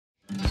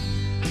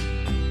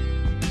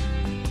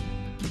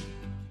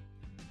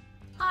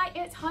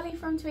it's Holly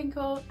from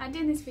Twinkl, and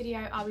in this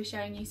video I'll be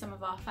showing you some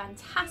of our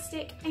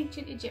fantastic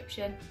ancient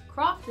Egyptian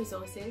craft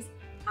resources,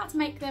 how to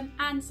make them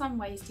and some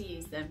ways to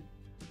use them.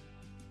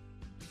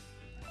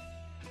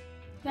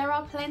 There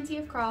are plenty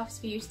of crafts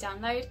for you to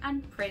download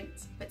and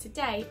print, but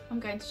today I'm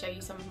going to show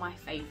you some of my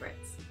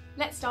favourites.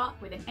 Let's start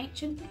with an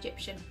ancient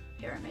Egyptian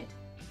pyramid.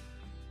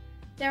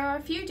 There are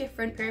a few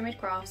different pyramid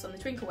crafts on the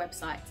Twinkl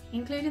website,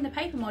 including the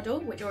paper model,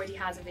 which already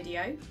has a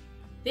video,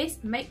 this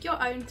make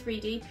your own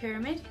 3D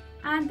pyramid,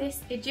 and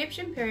this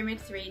Egyptian pyramid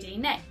 3D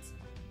net.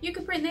 You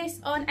could print this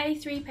on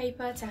A3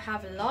 paper to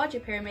have larger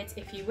pyramids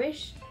if you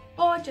wish,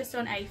 or just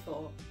on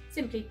A4.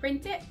 Simply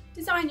print it,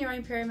 design your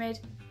own pyramid.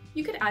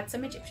 You could add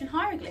some Egyptian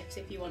hieroglyphs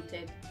if you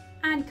wanted,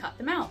 and cut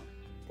them out.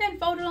 Then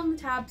fold along the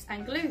tabs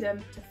and glue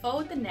them to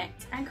fold the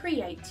net and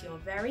create your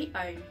very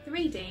own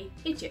 3D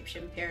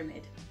Egyptian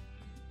pyramid.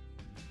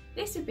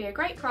 This would be a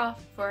great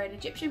craft for an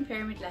Egyptian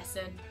pyramid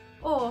lesson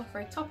or for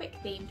a topic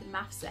themed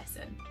maths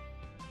lesson.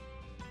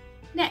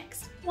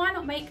 Next, why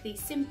not make these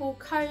simple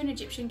cone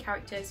Egyptian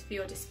characters for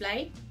your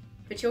display,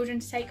 for children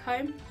to take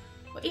home,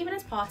 or even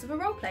as part of a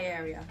roleplay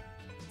area?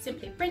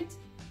 Simply print,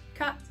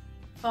 cut,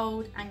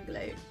 fold and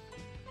glue.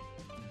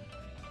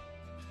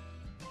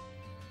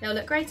 They'll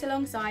look great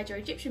alongside your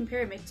Egyptian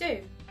pyramid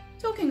too.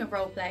 Talking of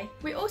roleplay,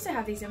 we also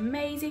have these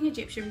amazing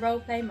Egyptian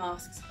roleplay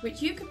masks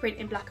which you could print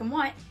in black and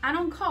white and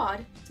on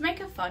card to make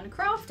a fun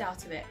craft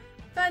out of it.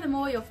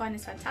 Furthermore, you'll find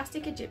this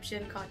fantastic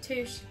Egyptian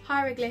cartouche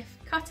hieroglyph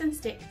cut and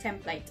stick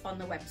template on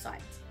the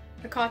website.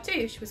 A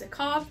cartouche was a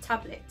carved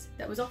tablet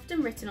that was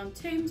often written on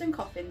tombs and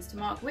coffins to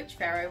mark which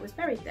pharaoh was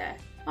buried there.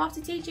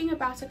 After teaching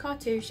about a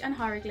cartouche and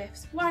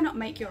hieroglyphs, why not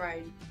make your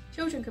own?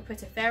 Children could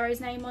put a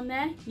pharaoh's name on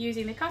there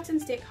using the cut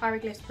and stick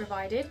hieroglyphs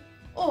provided,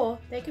 or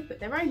they could put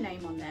their own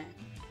name on there.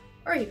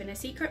 Or even a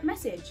secret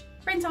message.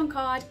 Print on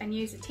card and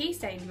use the tea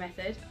stains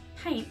method,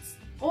 paints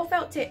or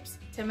felt tips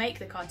to make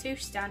the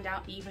cartouche stand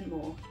out even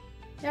more.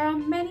 There are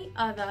many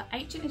other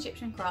ancient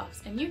Egyptian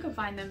crafts and you can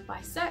find them by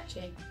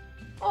searching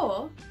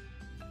or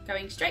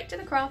going straight to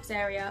the crafts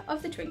area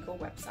of the Twinkl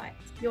website.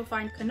 You'll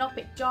find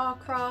canopic jar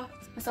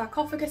craft, a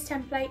sarcophagus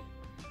template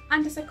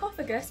and a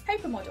sarcophagus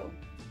paper model,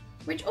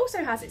 which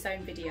also has its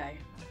own video.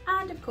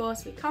 And of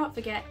course we can't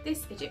forget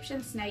this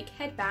Egyptian snake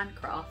headband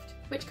craft,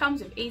 which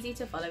comes with easy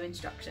to follow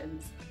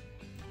instructions.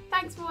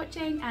 Thanks for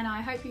watching and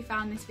I hope you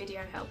found this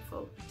video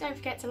helpful. Don't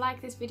forget to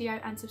like this video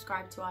and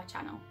subscribe to our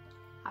channel.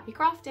 Happy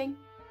crafting!